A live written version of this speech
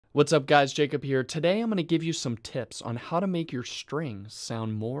What's up guys, Jacob here. Today I'm going to give you some tips on how to make your strings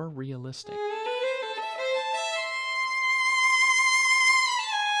sound more realistic.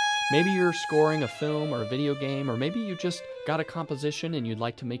 Maybe you're scoring a film or a video game, or maybe you just got a composition and you'd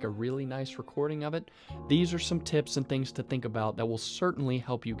like to make a really nice recording of it. These are some tips and things to think about that will certainly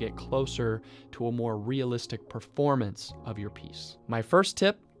help you get closer to a more realistic performance of your piece. My first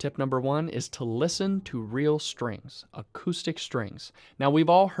tip number one, is to listen to real strings, acoustic strings. Now we've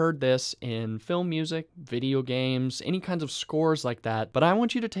all heard this in film music, video games, any kinds of scores like that, but I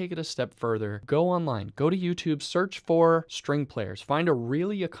want you to take it a step further. Go online, go to YouTube, search for string players, find a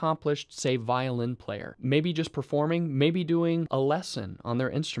really accomplished, say, violin player, maybe just performing, maybe doing a lesson on their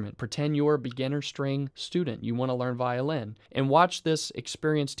instrument. Pretend you're a beginner string student, you want to learn violin, and watch this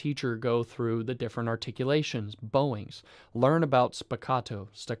experienced teacher go through the different articulations, bowings, learn about spiccato,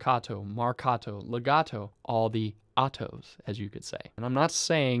 staccato, marcato, legato, all the autos, as you could say. And I'm not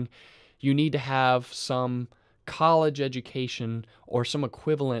saying you need to have some college education or some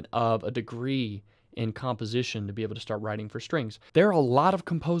equivalent of a degree in composition to be able to start writing for strings. There are a lot of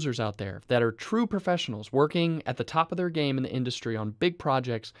composers out there that are true professionals working at the top of their game in the industry on big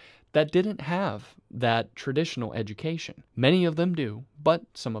projects that didn't have that traditional education. Many of them do, but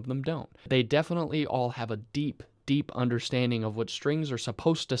some of them don't. They definitely all have a deep understanding of what strings are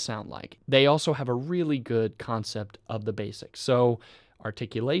supposed to sound like. They also have a really good concept of the basics. So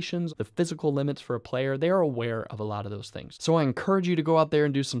articulations, the physical limits for a player, they are aware of a lot of those things. So I encourage you to go out there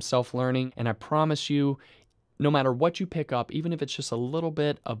and do some self-learning, and I promise you, no matter what you pick up, even if it's just a little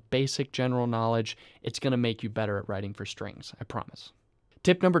bit of basic general knowledge, it's going to make you better at writing for strings, I promise.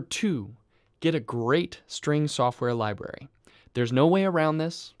 Tip number two, get a great string software library. There's no way around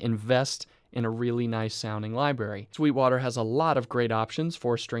this. Invest in a really nice sounding library. Sweetwater has a lot of great options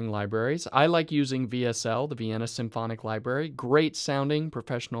for string libraries. I like using VSL, the Vienna Symphonic Library. Great sounding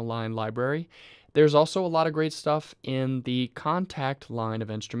professional line library. There's also a lot of great stuff in the Contact line of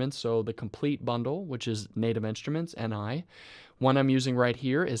instruments, so the complete bundle, which is Native Instruments, NI. One I'm using right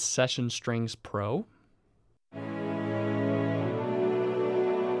here is Session Strings Pro.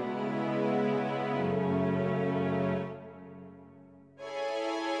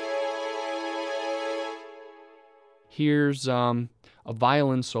 Here's a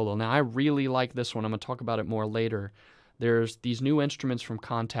violin solo. Now, I really like this one. I'm going to talk about it more later. There's these new instruments from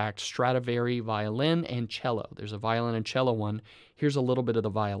Contact, Stradivari violin and cello. There's a violin and cello one. Here's a little bit of the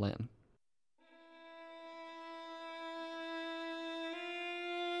violin.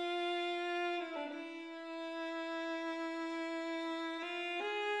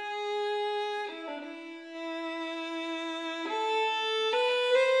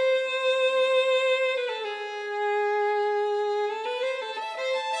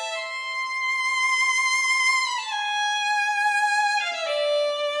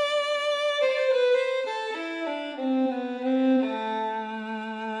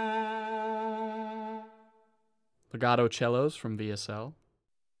 Legato cellos from VSL.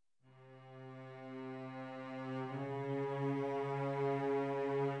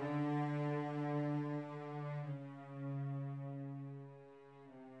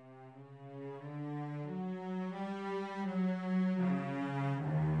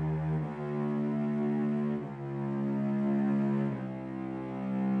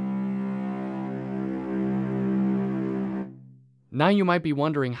 Now you might be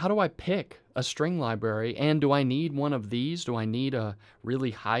wondering, how do I pick a string library, and do I need one of these? Do I need a really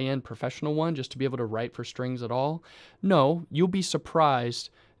high-end professional one just to be able to write for strings at all? No, you'll be surprised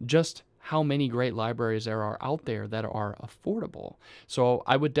just how many great libraries there are out there that are affordable. So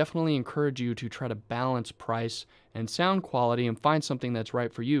I would definitely encourage you to try to balance price and sound quality and find something that's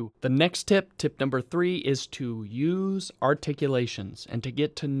right for you. The next tip number three, is to use articulations and to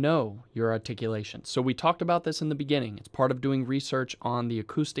get to know your articulations. So we talked about this in the beginning. It's part of doing research on the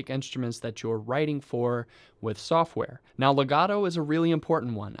acoustic instruments that you're writing for with software. Now, legato is a really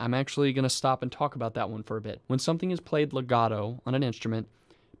important one. I'm actually going to stop and talk about that one for a bit. When something is played legato on an instrument,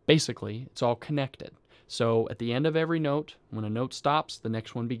 basically, it's all connected. So at the end of every note, when a note stops, the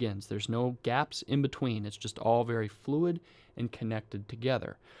next one begins. There's no gaps in between. It's just all very fluid and connected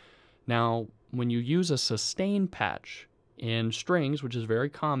together. Now, when you use a sustain patch in strings, which is very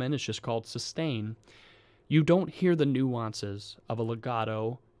common, it's just called sustain, you don't hear the nuances of a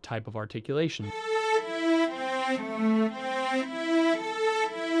legato type of articulation.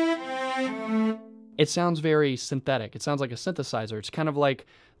 It sounds very synthetic. It sounds like a synthesizer. It's kind of like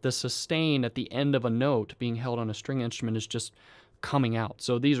the sustain at the end of a note being held on a string instrument is just coming out.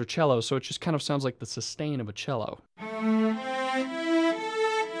 So these are cellos, so it just kind of sounds like the sustain of a cello.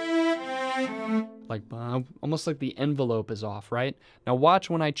 Like, almost like the envelope is off, right? Now watch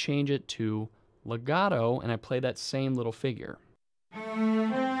when I change it to legato and I play that same little figure.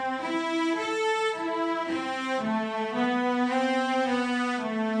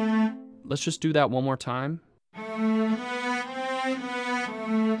 Let's just do that one more time.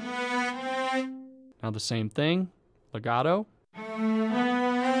 Now the same thing, legato.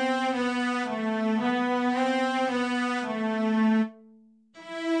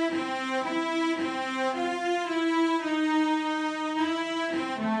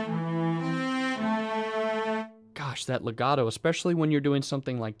 Gosh, that legato, especially when you're doing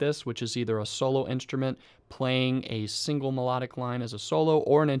something like this, which is either a solo instrument playing a single melodic line as a solo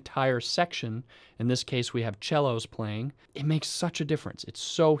or an entire section. In this case, we have cellos playing. It makes such a difference. It's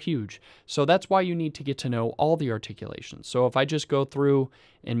so huge. So that's why you need to get to know all the articulations. So if I just go through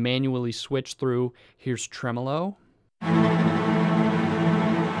and manually switch through, here's tremolo.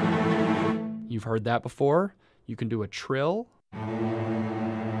 You've heard that before. You can do a trill.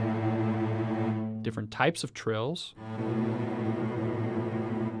 Different types of trills.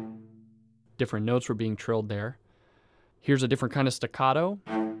 Different notes were being trilled there. Here's a different kind of staccato.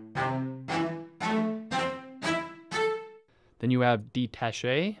 Then you have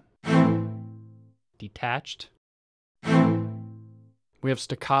détaché, detached. We have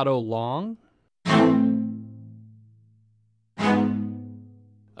staccato long.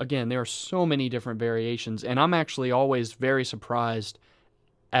 Again, there are so many different variations, and I'm actually always very surprised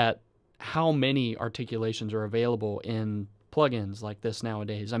at how many articulations are available in plugins like this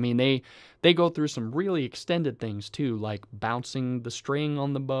nowadays. I mean, they go through some really extended things too, like bouncing the string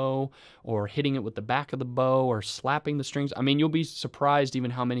on the bow, or hitting it with the back of the bow, or slapping the strings. I mean, you'll be surprised even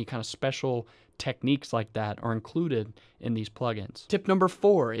how many kind of special techniques like that are included in these plugins. Tip number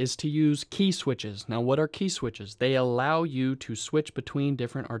 4 is to use key switches. Now, what are key switches? They allow you to switch between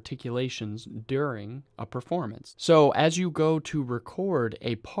different articulations during a performance. So as you go to record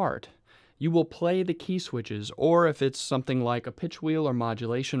a part, you will play the key switches, or if it's something like a pitch wheel or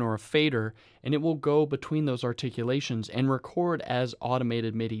modulation or a fader, and it will go between those articulations and record as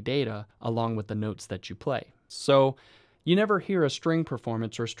automated MIDI data along with the notes that you play. So you never hear a string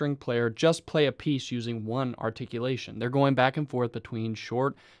performance or a string player just play a piece using one articulation. They're going back and forth between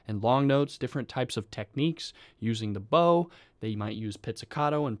short and long notes, different types of techniques, using the bow. They might use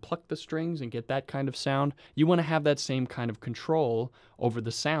pizzicato and pluck the strings and get that kind of sound. You want to have that same kind of control over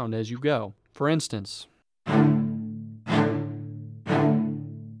the sound as you go. For instance,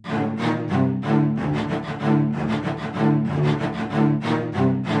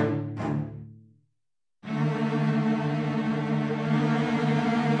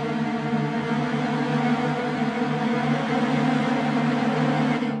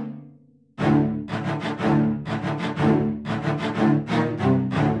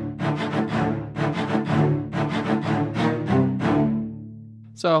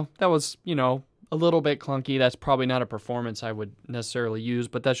 so that was, a little bit clunky. That's probably not a performance I would necessarily use,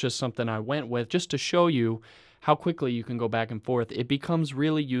 but that's just something I went with just to show you how quickly you can go back and forth. It becomes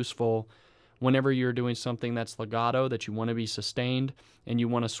really useful whenever you're doing something that's legato, that you want to be sustained, and you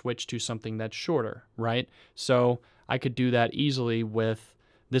want to switch to something that's shorter, right? So I could do that easily with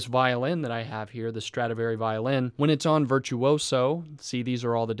this violin that I have here, the Stradivari violin. When it's on virtuoso, see, these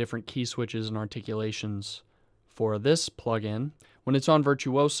are all the different key switches and articulations for this plugin. When it's on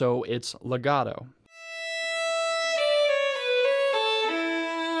virtuoso, it's legato.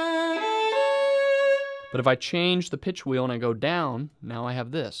 But if I change the pitch wheel and I go down, now I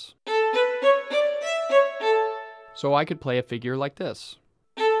have this. So I could play a figure like this.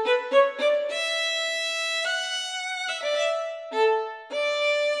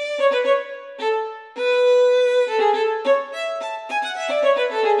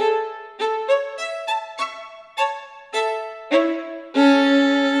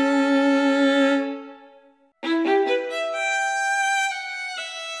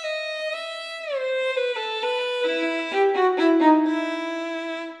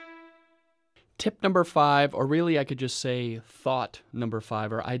 Tip number 5, or really I could just say thought number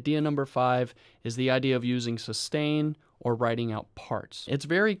 5, or idea number 5, is the idea of using sustain or writing out parts. It's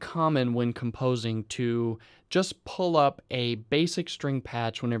very common when composing to just pull up a basic string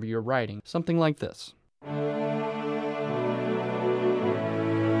patch whenever you're writing, something like this.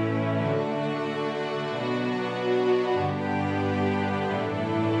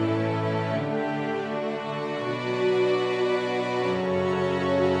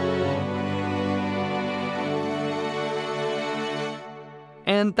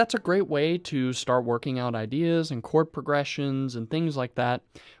 And that's a great way to start working out ideas and chord progressions and things like that.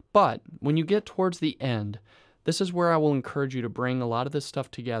 But when you get towards the end, this is where I will encourage you to bring a lot of this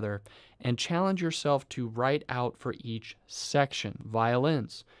stuff together and challenge yourself to write out for each section.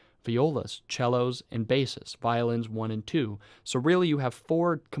 Violins, violas, cellos, and basses. Violins 1 and 2. So really you have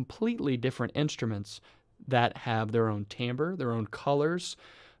 4 completely different instruments that have their own timbre, their own colors,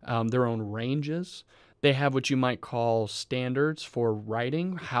 their own ranges. They have what you might call standards for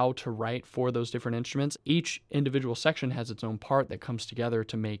writing, how to write for those different instruments. Each individual section has its own part that comes together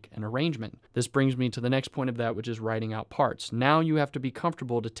to make an arrangement. This brings me to the next point of that, which is writing out parts. Now you have to be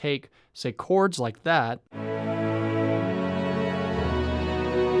comfortable to take, say, chords like that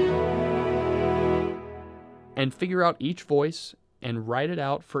and figure out each voice and write it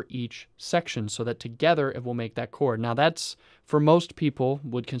out for each section so that together it will make that chord. Now that's, for most people,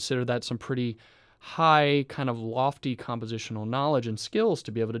 would consider that some pretty high, kind of lofty compositional knowledge and skills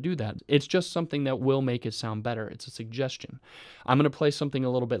to be able to do that. It's just something that will make it sound better. It's a suggestion. I'm going to play something a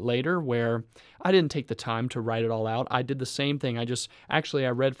little bit later where I didn't take the time to write it all out. I did the same thing. I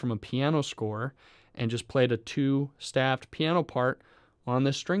read from a piano score and just played a 2-staffed piano part on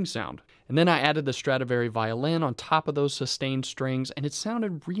this string sound. And then I added the Stradivari violin on top of those sustained strings, and it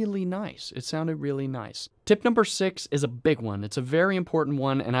sounded really nice. It sounded really nice. Tip number 6 is a big one. It's a very important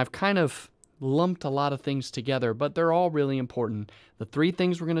one, and I've kind of lumped a lot of things together, but they're all really important. The 3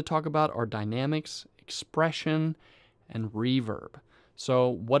 things we're going to talk about are dynamics, expression, and reverb. So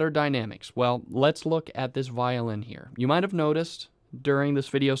what are dynamics? Well, let's look at this violin here. You might have noticed during this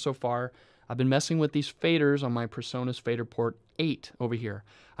video so far, I've been messing with these faders on my PreSonus fader port 8 over here.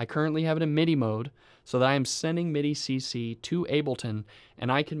 I currently have it in MIDI mode so that I am sending MIDI CC to Ableton,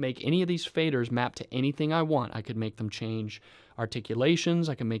 and I can make any of these faders map to anything I want. I could make them change articulations,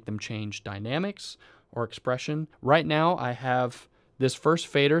 I can make them change dynamics or expression. Right now I have this first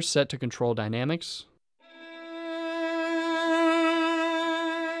fader set to control dynamics.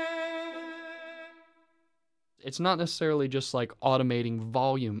 It's not necessarily just like automating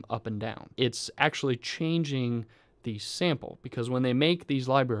volume up and down. It's actually changing the sample, because when they make these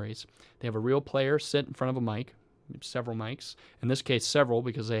libraries, they have a real player sit in front of a mic, several mics, in this case several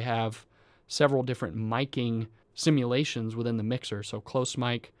because they have several different miking simulations within the mixer, so close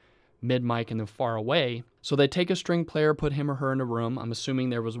mic, mid mic, and then far away. So they take a string player, put him or her in a room. I'm assuming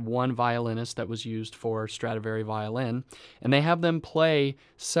there was one violinist that was used for Stradivari violin, and they have them play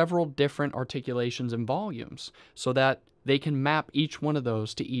several different articulations and volumes so that they can map each one of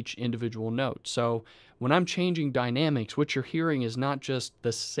those to each individual note. So when I'm changing dynamics, what you're hearing is not just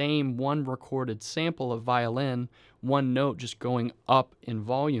the same one recorded sample of violin, one note just going up in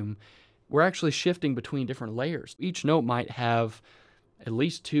volume. We're actually shifting between different layers. Each note might have at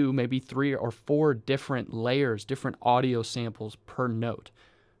least 2, maybe 3 or 4 different layers, different audio samples per note.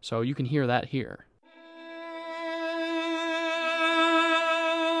 So you can hear that here.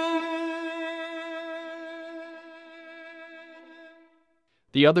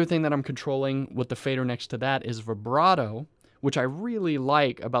 The other thing that I'm controlling with the fader next to that is vibrato, which I really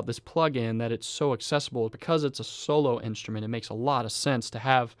like about this plugin, that it's so accessible. Because it's a solo instrument, it makes a lot of sense to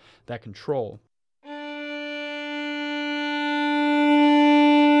have that control.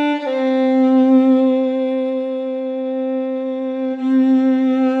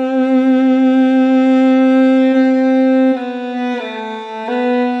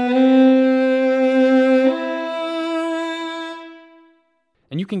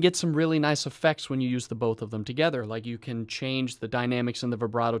 And you can get some really nice effects when you use the both of them together. Like you can change the dynamics and the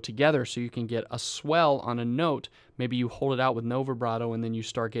vibrato together so you can get a swell on a note. Maybe you hold it out with no vibrato and then you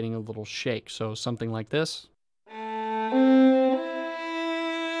start getting a little shake. So something like this.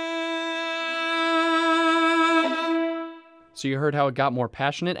 So you heard how it got more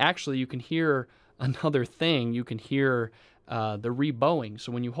passionate. Actually, you can hear another thing. You can hear the rebowing.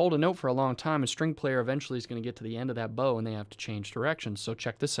 So when you hold a note for a long time, a string player eventually is going to get to the end of that bow and they have to change directions. So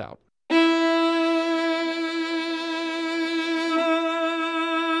check this out.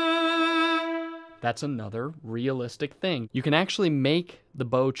 That's another realistic thing. You can actually make the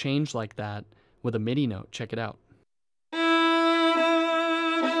bow change like that with a MIDI note. Check it out.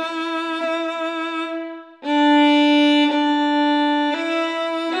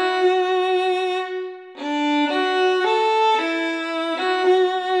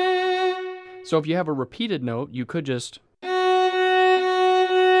 So if you have a repeated note, you could just...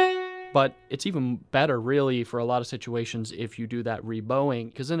 But it's even better, really, for a lot of situations if you do that rebowing,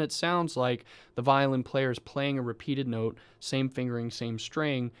 because then it sounds like the violin player is playing a repeated note, same fingering, same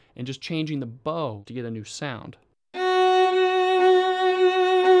string, and just changing the bow to get a new sound. So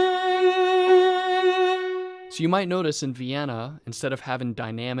you might notice in Vienna, instead of having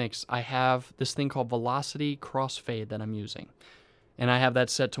dynamics, I have this thing called velocity crossfade that I'm using. And I have that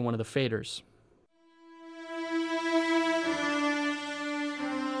set to one of the faders.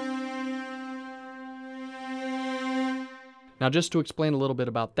 Now, just to explain a little bit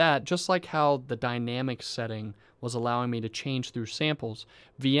about that, just like how the dynamic setting was allowing me to change through samples,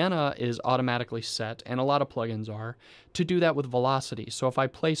 Vienna is automatically set, and a lot of plugins are, to do that with velocity. So if I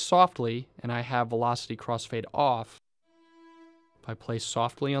play softly and I have velocity crossfade off, if I play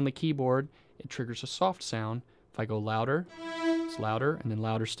softly on the keyboard, it triggers a soft sound. If I go louder, it's louder, and then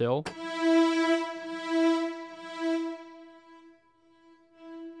louder still.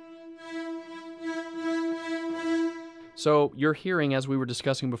 So you're hearing, as we were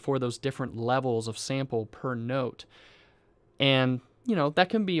discussing before, those different levels of sample per note. And, you know, that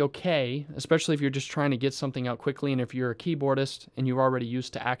can be okay, especially if you're just trying to get something out quickly, and if you're a keyboardist and you're already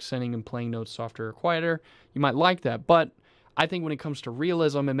used to accenting and playing notes softer or quieter, you might like that. But I think when it comes to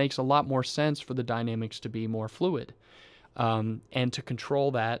realism, it makes a lot more sense for the dynamics to be more fluid. And to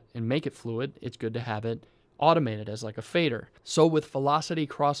control that and make it fluid, it's good to have it automated as like a fader. So with velocity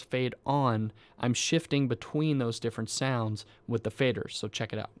crossfade on, I'm shifting between those different sounds with the faders. So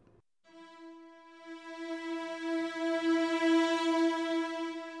check it out.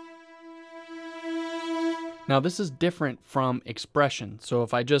 Now this is different from expression. So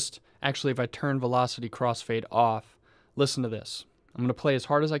if I turn velocity crossfade off, listen to this. I'm going to play as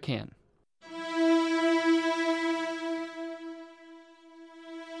hard as I can.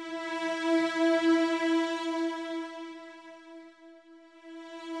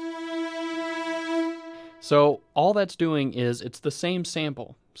 So all that's doing is it's the same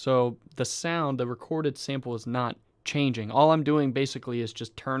sample. So the sound, the recorded sample is not changing. All I'm doing basically is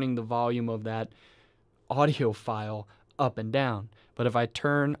just turning the volume of that audio file up and down. But if I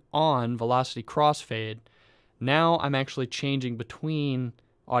turn on velocity crossfade, now I'm actually changing between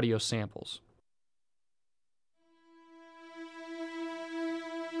audio samples.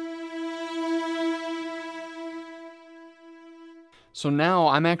 So now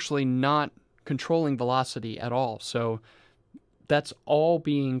I'm actually not controlling velocity at all. So that's all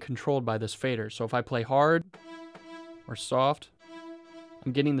being controlled by this fader. So if I play hard or soft,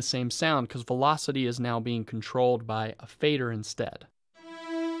 I'm getting the same sound because velocity is now being controlled by a fader instead.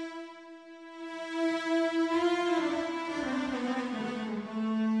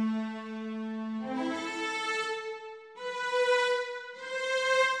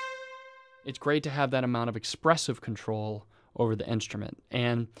 It's great to have that amount of expressive control over the instrument,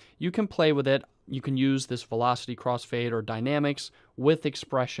 and you can play with it. You can use this velocity crossfade or dynamics with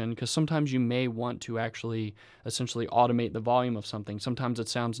expression, because sometimes you may want to actually essentially automate the volume of something. Sometimes it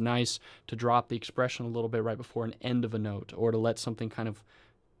sounds nice to drop the expression a little bit right before an end of a note, or to let something kind of,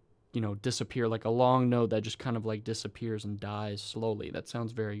 you know, disappear, like a long note that just kind of like disappears and dies slowly. That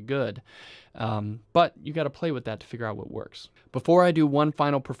sounds very good. But you got to play with that to figure out what works. Before I do one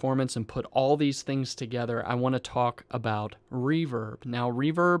final performance and put all these things together, I want to talk about reverb. Now,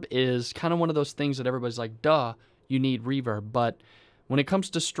 reverb is kind of one of those things that everybody's like, duh, you need reverb. But when it comes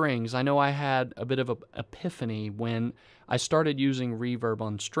to strings, I know I had a bit of an epiphany when I started using reverb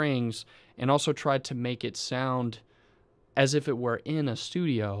on strings and also tried to make it sound as if it were in a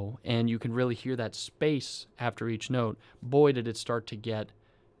studio, and you can really hear that space after each note. Boy, did it start to get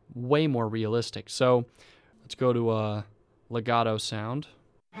way more realistic. So let's go to a legato sound.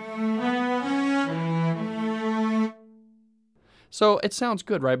 So it sounds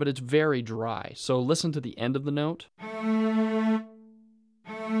good, right? But it's very dry. So listen to the end of the note.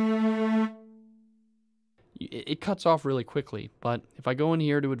 It cuts off really quickly, but if I go in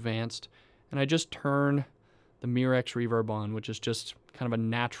here to advanced and I just turn the Mirex reverb on, which is just kind of a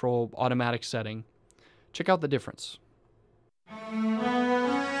natural automatic setting, check out the difference.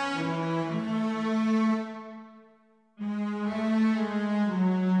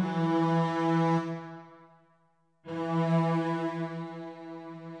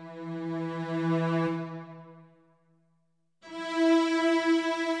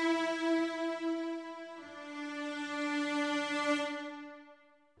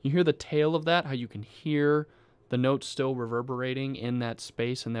 You hear the tail of that, how you can hear the notes still reverberating in that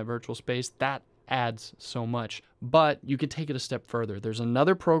space, in that virtual space. That adds so much. But you could take it a step further. There's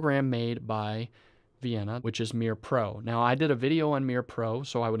another program made by Vienna, which is Mir Pro. Now, I did a video on Mir Pro,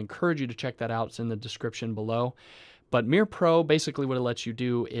 so I would encourage you to check that out. It's in the description below. But Mir Pro, basically what it lets you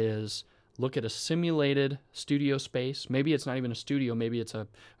do is look at a simulated studio space. Maybe it's not even a studio. Maybe it's a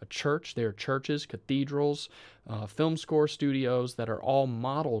church. There are churches, cathedrals, film score studios that are all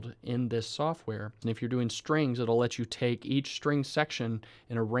modeled in this software. And if you're doing strings, it'll let you take each string section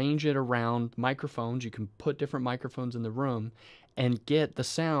and arrange it around microphones. You can put different microphones in the room and get the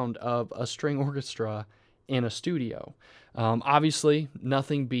sound of a string orchestra in a studio. Obviously,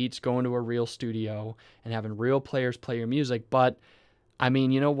 nothing beats going to a real studio and having real players play your music, but I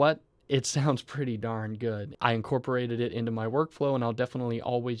mean, you know what? it sounds pretty darn good. I incorporated it into my workflow, and I'll definitely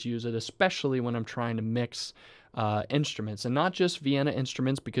always use it, especially when I'm trying to mix instruments, and not just Vienna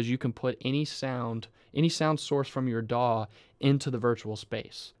instruments, because you can put any sound source from your DAW into the virtual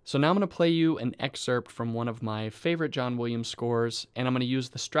space. So now I'm going to play you an excerpt from one of my favorite John Williams scores, and I'm going to use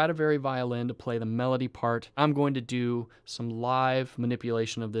the Stradivari violin to play the melody part. I'm going to do some live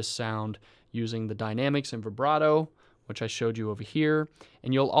manipulation of this sound using the dynamics and vibrato, which I showed you over here,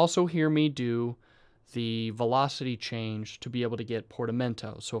 and you'll also hear me do the velocity change to be able to get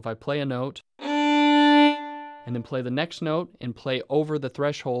portamento. So if I play a note, and then play the next note and play over the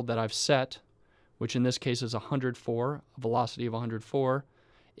threshold that I've set, which in this case is 104, a velocity of 104,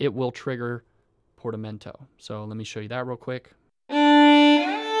 it will trigger portamento. So let me show you that real quick.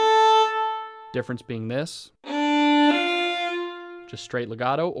 Difference being this, just straight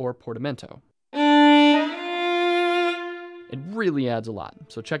legato or portamento. It really adds a lot,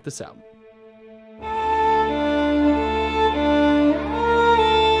 so check this out.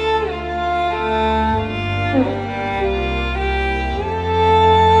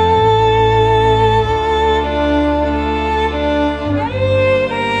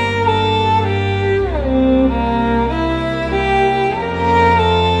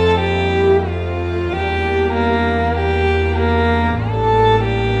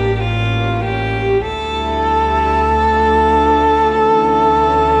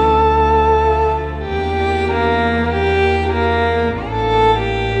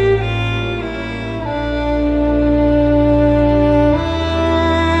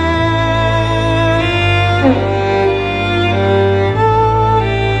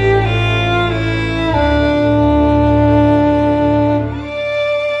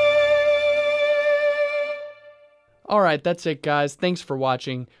 Alright, that's it guys. Thanks for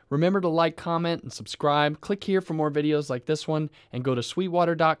watching. Remember to like, comment, and subscribe. Click here for more videos like this one, and go to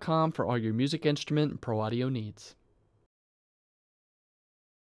sweetwater.com for all your music instrument and pro audio needs.